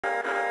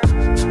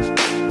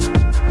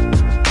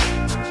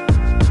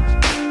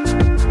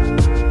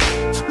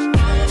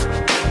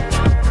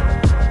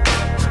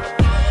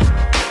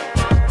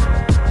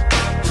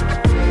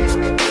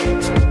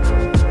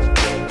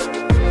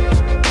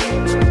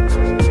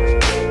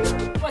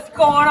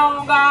going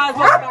on, guys?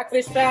 Welcome back,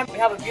 Fish Fam. We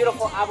have a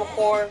beautiful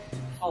albacore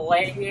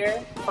fillet here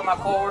from my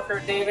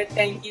coworker David.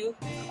 Thank you.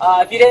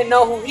 If you didn't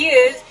know who he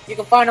is, you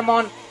can find him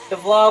on the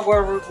vlog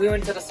where we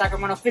went to the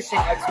Sacramento Fishing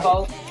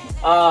Expo.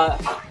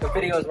 The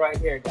video is right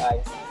here,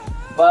 guys.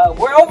 But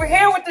we're over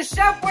here with the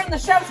chef. We're in the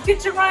chef's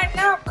kitchen right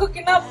now,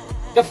 cooking up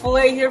the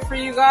fillet here for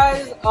you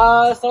guys.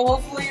 So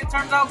hopefully it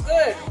turns out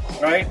good.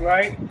 Right.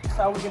 That's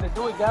how we're gonna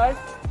do it, guys.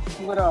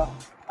 I don't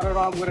know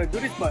how I'm gonna do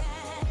this, but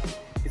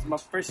it's my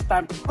first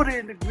time to put it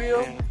in the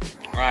grill.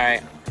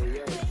 Right.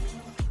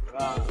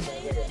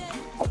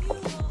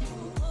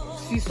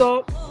 Sea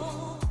salt,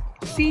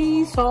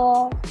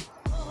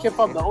 came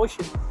from the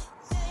ocean.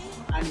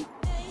 And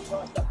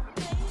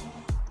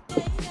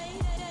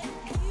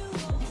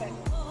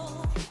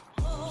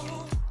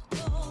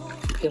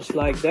just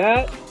like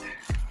that.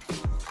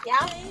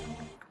 Yeah.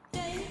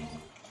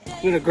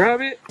 I'm gonna grab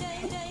it.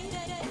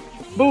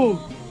 Boom.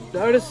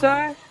 The other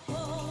side.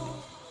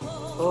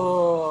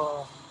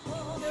 Oh.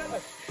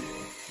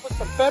 Put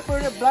some pepper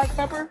in it, black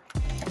pepper.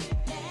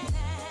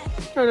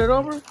 Turn it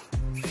over.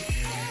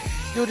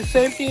 Do the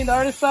same thing the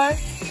other side.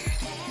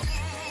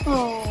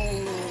 Oh.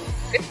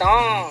 Good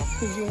dog.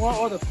 Because you want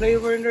all the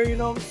flavor in there, you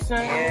know what I'm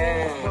saying?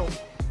 Yeah. No.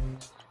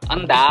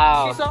 I'm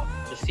down. Sea salt?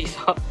 The sea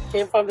salt.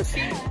 Came from the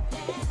sea.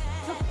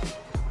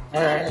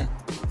 Alright.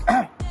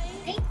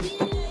 Thank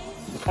you.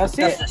 That's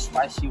That's it. the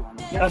spicy one.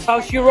 That's how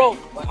she wrote.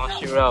 How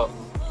she wrote.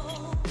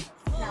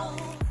 No.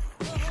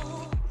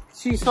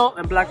 Sea salt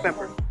and black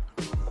pepper.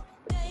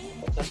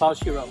 That's how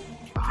she wrote.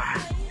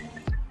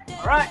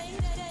 Alright.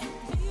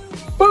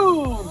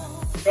 Boom!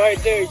 Right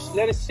there. Just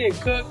let it sit.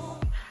 Cook.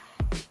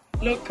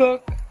 Look,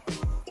 cook.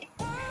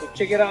 We'll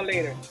check it out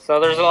later. So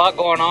there's a lot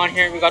going on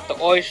here. We got the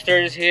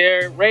oysters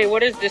here. Ray,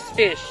 what is this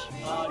fish?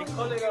 They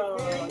call it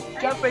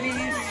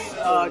Japanese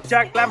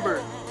Jack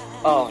Lambert.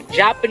 Oh,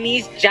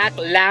 Japanese Jack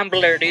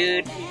Lambler,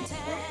 dude.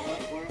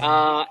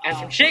 And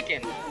some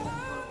chicken.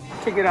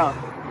 Check it out.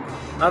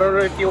 I don't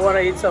know if you want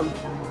to eat some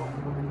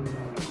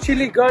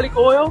chili garlic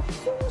oil.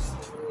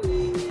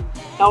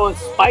 That one's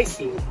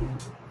spicy.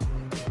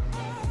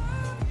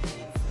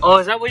 Oh,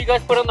 is that what you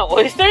guys put on the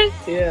oysters?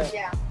 Yeah.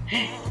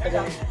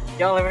 Yeah.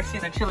 Y'all ever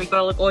seen the chili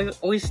garlic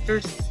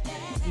oysters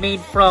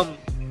made from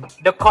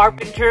the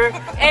Carpenter?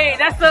 Hey,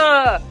 that's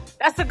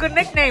a good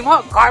nickname,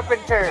 huh?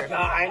 Carpenter.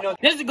 I know.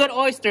 This is good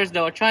oysters,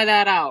 though. Try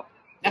that out.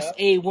 That's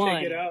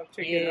A1. Check it out.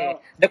 Check it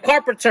out. The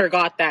Carpenter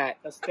got that.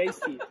 That's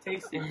tasty.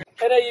 Tasty. And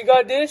then you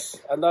got this.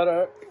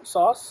 Another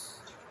sauce.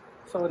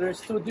 So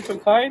there's two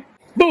different kinds.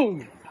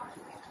 Boom.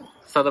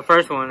 So the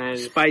first one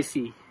is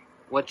Spicy.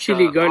 what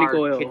Chili garlic our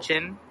oil.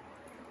 kitchen,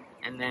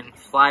 and then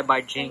fly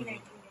by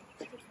Jing.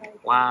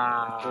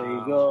 Wow. There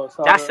you go.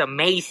 So That's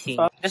amazing.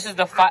 This is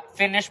the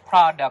finished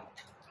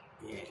product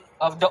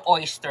of the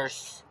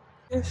oysters.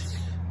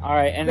 All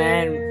right, and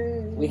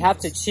then we have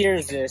to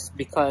cheers this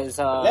because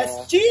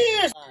Let's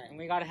cheers! and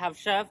we gotta have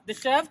the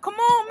chef. Come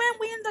on, man,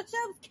 we in the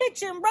chef's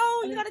kitchen, bro.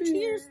 You gotta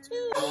cheers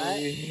too.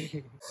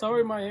 Right?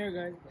 Sorry, my hair,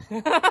 guys.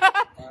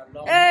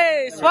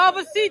 Hey,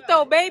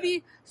 suavecito,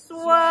 baby,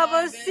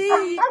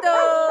 suavecito.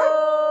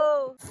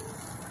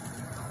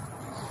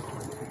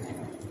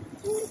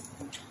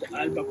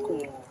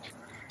 Albacore.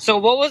 So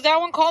what was that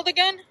one called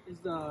again?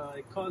 It's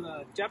called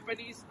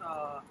Japanese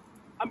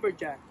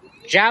amberjack.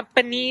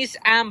 Japanese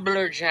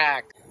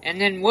Amblerjack. And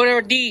then what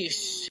are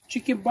these?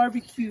 Chicken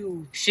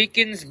barbecue.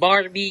 Chicken's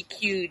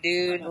barbecue,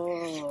 dude.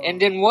 Oh.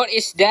 And then what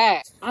is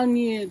that?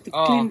 Onion to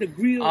clean the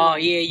grill. Oh,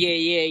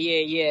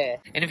 yeah.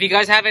 And if you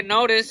guys haven't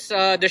noticed,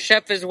 the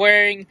chef is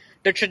wearing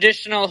the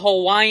traditional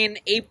Hawaiian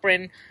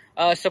apron,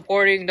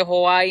 supporting the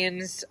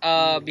Hawaiians,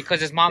 because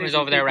his mom is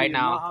over there right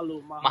now.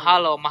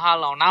 Mahalo.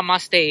 Mahalo.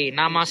 Namaste.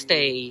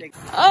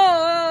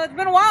 Oh, it's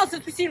been a while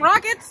since we've seen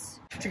rockets.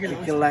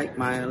 You like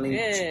my link?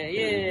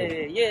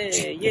 Yeah.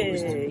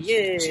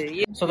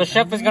 So the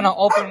chef is gonna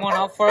open one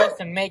up for us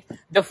and make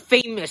the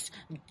famous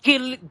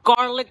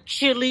garlic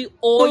chili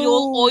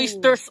oil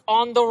oysters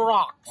on the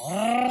rocks.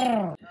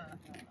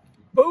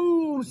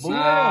 Boom! See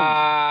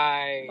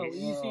Nice. Oh,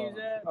 you see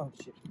that? Oh,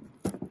 shit.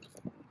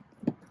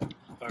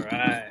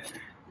 Alright.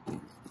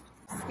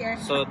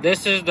 So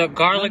this is the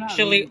garlic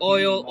chili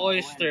oil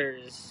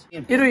oysters.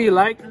 Either you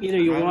like, either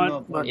you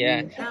want. But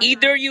Yeah.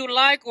 Either you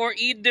like or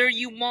either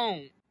you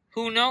won't.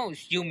 Who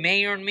knows? You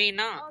may or may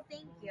not. Oh,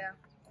 thank you.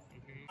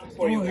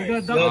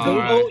 you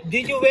got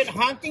Did you went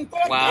hunting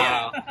for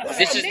Wow.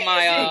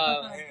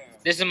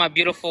 This is my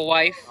beautiful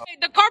wife. Hey,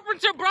 the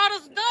carpenter brought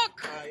us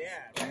duck.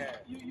 Yeah.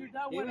 You're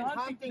that We one went hunting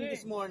hunting today.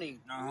 this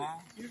morning.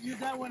 You're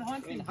that one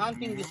hunting.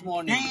 Hunting this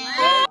morning.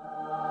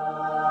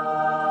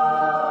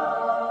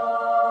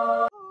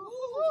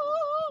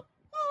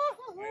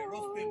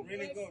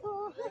 Really good.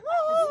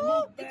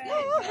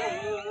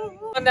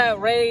 On that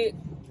Ray,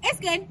 It's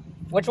good.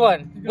 which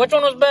one? Which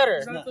one was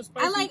better?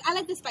 I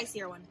like the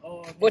spicier one.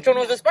 Oh, Which one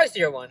was the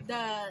spicier one?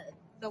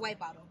 The white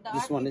bottle.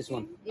 This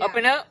one. Yeah. Up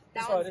and up?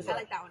 That one, one. this I one.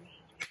 like that one.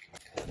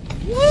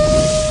 You're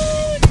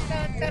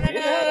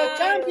a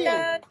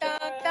champion.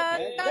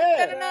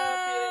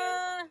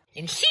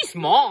 And she's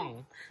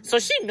small. So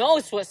she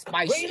knows what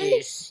spice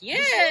is.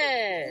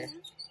 Yeah.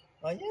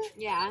 Oh yeah.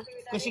 Yeah.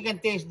 Because you can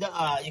taste the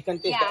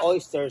the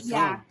oysters.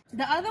 Yeah.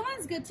 The other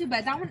one's good too,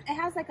 but that one it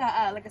has like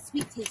a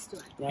sweet taste to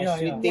it. Yeah,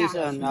 sweet taste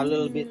and a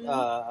little bit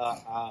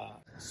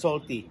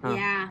salty. Huh.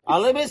 Yeah. A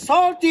little bit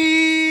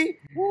salty.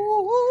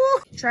 Woo,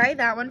 woo. Try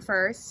that one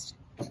first,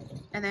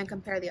 and then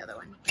compare the other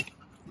one.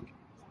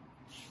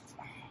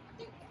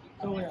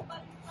 Oh, yeah.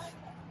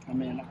 I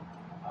mean,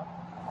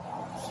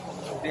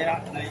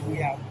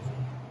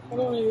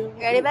 Oh, yeah.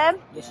 Ready, babe?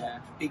 yeah.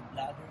 Big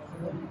bladder.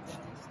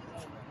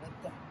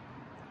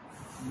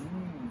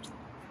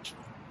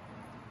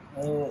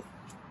 Oh,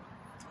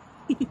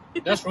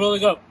 That's really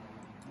good.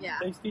 Yeah.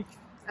 Tasty.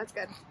 That's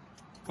good.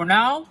 For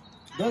now.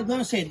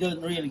 don't say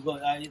don't really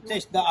good. You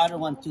taste the other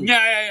one too.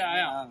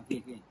 Yeah.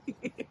 Okay.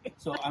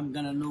 So I'm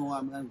gonna know.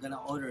 I'm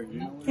gonna order. You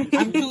know.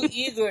 I'm too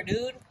eager,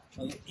 dude.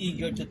 So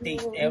eager to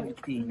taste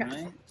everything,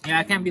 right? Yeah,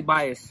 I can't be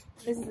biased.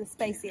 This is the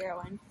spicier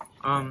one.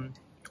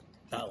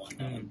 That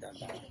one.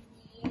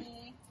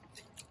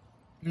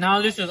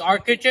 Now this is our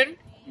kitchen.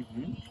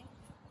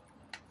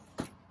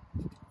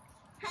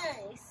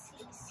 Hi,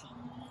 Cece.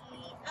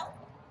 Ow.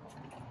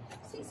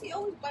 Cece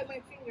always bite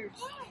my fingers.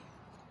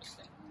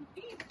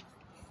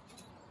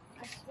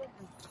 I swear.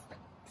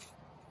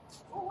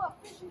 Oh, what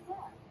fish is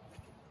that?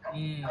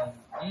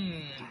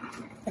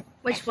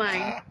 Which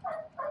one?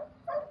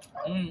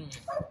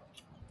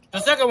 The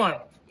second one.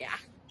 Yeah.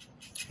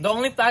 The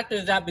only factor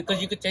is that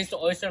because you could taste the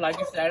oyster, like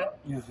you said,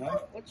 Which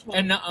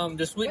one? and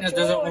the sweetness Which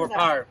doesn't one was that?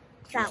 overpower.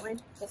 That one.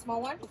 The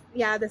small one?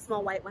 Yeah, the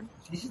small white one.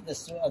 This is the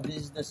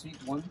sweet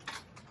one.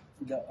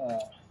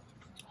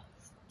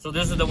 So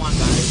this is the one,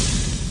 guys.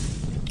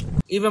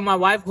 Even my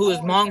wife, who is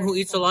Hmong, who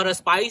eats a lot of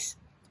spice,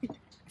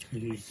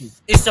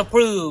 it's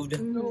approved.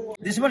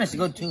 This one is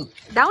good too.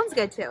 That one's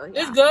good too.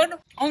 Yeah. It's good.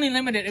 Only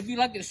limited if you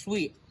like it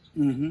sweet.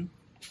 Mm-hmm.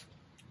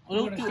 A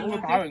little too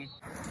overpowering.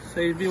 So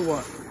it'd be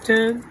what?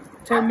 10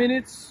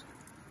 minutes?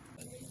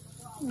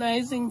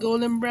 Nice and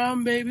golden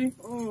brown, baby.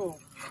 Oh.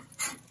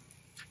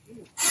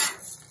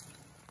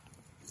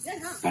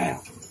 Bam.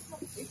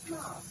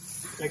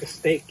 Like a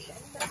steak.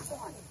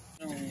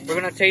 We're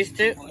gonna taste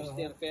it. Ray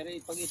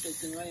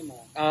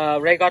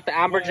got the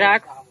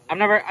amberjack.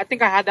 I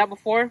think I had that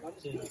before.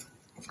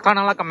 It's kind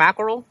of like a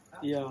mackerel.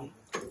 Yeah.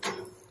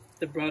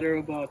 The brother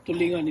of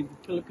Tulingan in the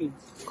Philippines.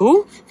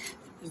 Who?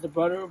 Is the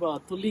brother of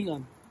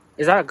Tulingan.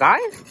 Is that a guy?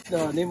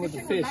 The name of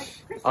the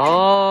fish.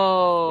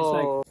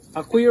 Oh. It's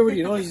like, Akuya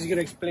already knows, he's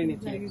gonna explain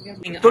it to you.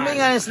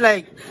 Tulingan is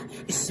like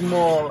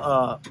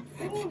small.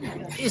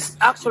 It's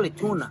actually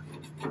tuna,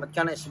 but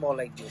kind of small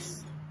like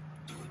this.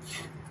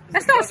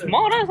 That's not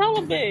small, that's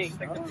hella big.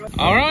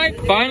 Alright,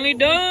 finally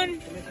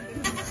done.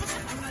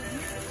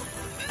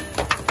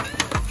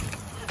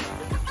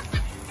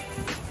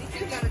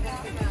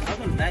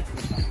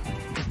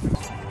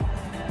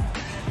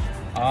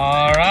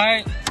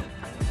 Alright.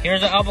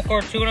 Here's the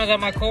albacore tuna that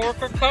my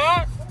coworker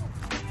caught.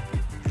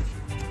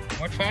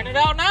 We're trying it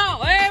out now.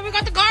 Hey, we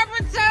got the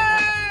carpenter!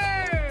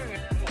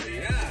 Oh,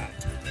 yeah.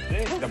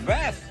 This is the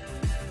best.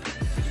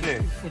 See?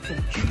 With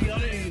some chili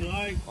on it, you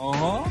like.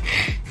 Uh-huh.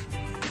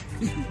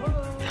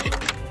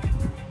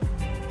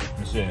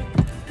 See?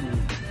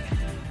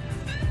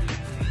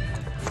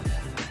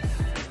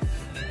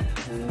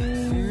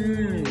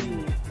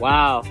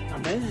 Wow.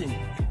 Amazing.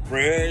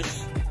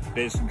 Fresh.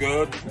 Tastes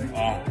good.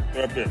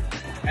 Perfect.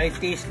 I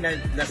taste like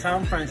the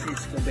San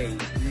Francisco Bay.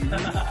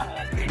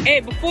 Hey,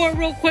 before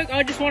real quick,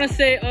 I just want to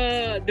say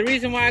the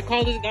reason why I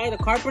call this guy the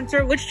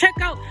carpenter. Let's check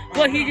out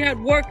what he had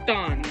worked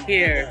on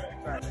here.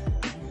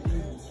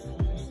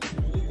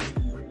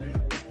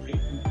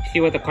 See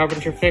what the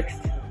carpenter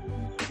fixed?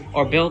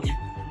 Or built?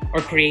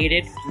 Or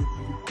created?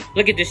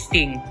 Look at this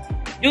thing.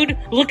 Dude,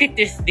 look at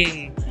this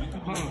thing.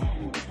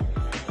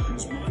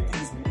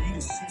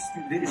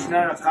 This is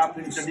not a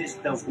carpenter, this is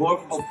the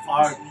work of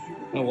art.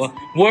 Oh, well,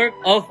 work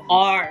of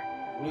art.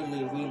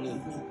 Really.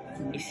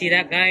 You see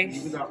that,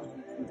 guys?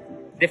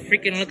 The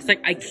freaking looks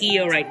like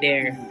IKEA right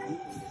there.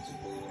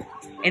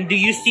 And do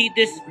you see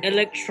this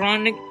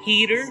electronic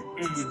heater?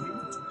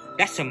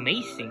 That's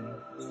amazing.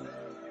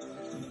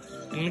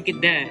 And look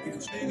at that.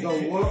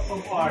 The work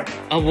of art.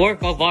 A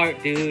work of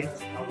art, dude.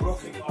 A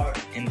work of art.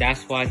 And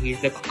that's why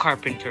he's the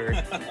carpenter.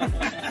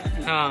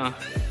 Huh.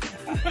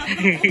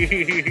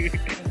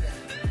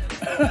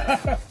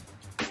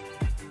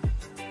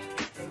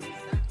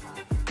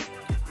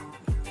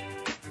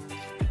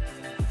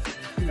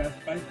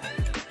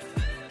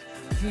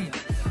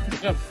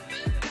 Yep.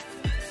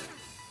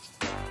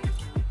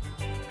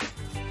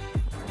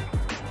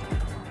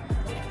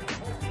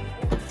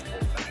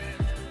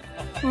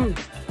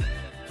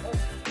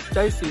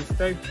 Tasty,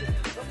 tasty.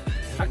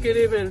 I can't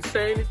even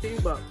say anything,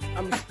 but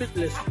I'm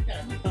spitless.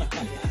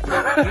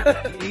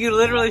 You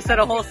literally said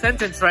a whole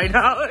sentence right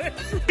now.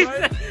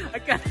 I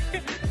can't.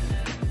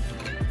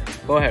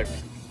 Go ahead.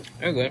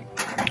 You're good.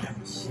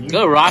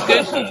 Good,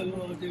 Rocket.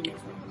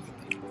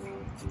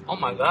 Oh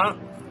my god.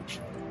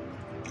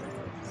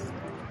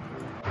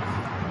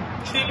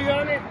 Chili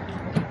on it.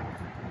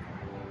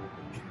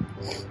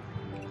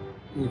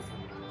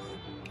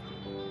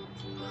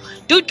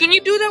 Dude, can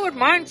you do that with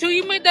mine too?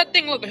 You made that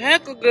thing look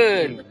hecka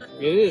good.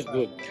 It is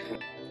good.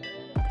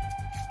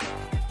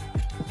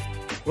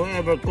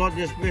 Whoever caught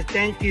this fish,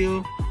 thank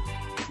you.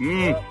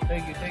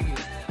 Thank you, thank you.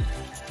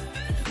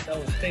 That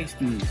was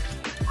tasty.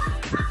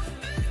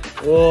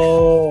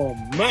 Oh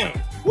man.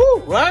 Woo,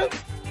 right?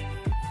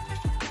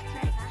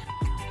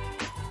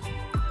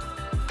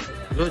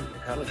 Good.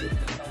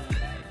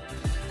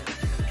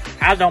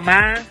 I don't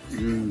mind.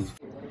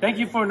 Thank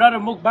you for another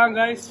mukbang,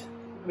 guys.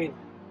 I mean,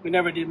 we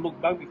never did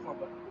mukbang before,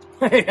 but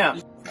Yeah.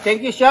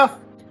 Thank you, chef.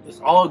 It's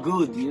all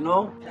good, you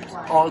know?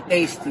 All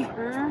tasty.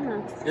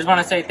 Just want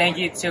to say thank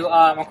you to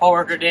my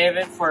coworker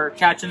David for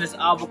catching this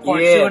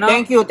albacore Yeah, tuna.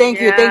 thank you, thank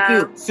you, thank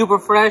you. Super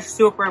fresh,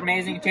 super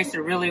amazing. It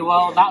tasted really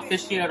well. Not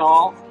fishy at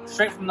all.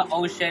 Straight from the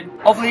ocean.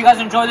 Hopefully you guys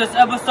enjoyed this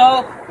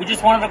episode. We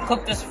just wanted to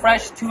cook this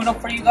fresh tuna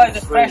for you guys.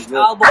 This fresh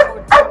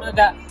albacore tuna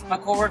that my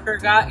coworker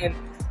got. And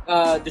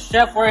the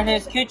chef were in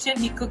his kitchen.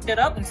 He cooked it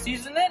up and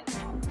seasoned it.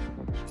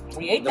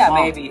 We ate that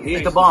baby.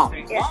 Here's the bomb.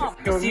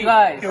 See you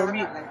guys on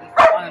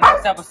the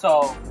next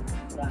episode.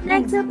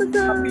 Next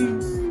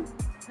episode.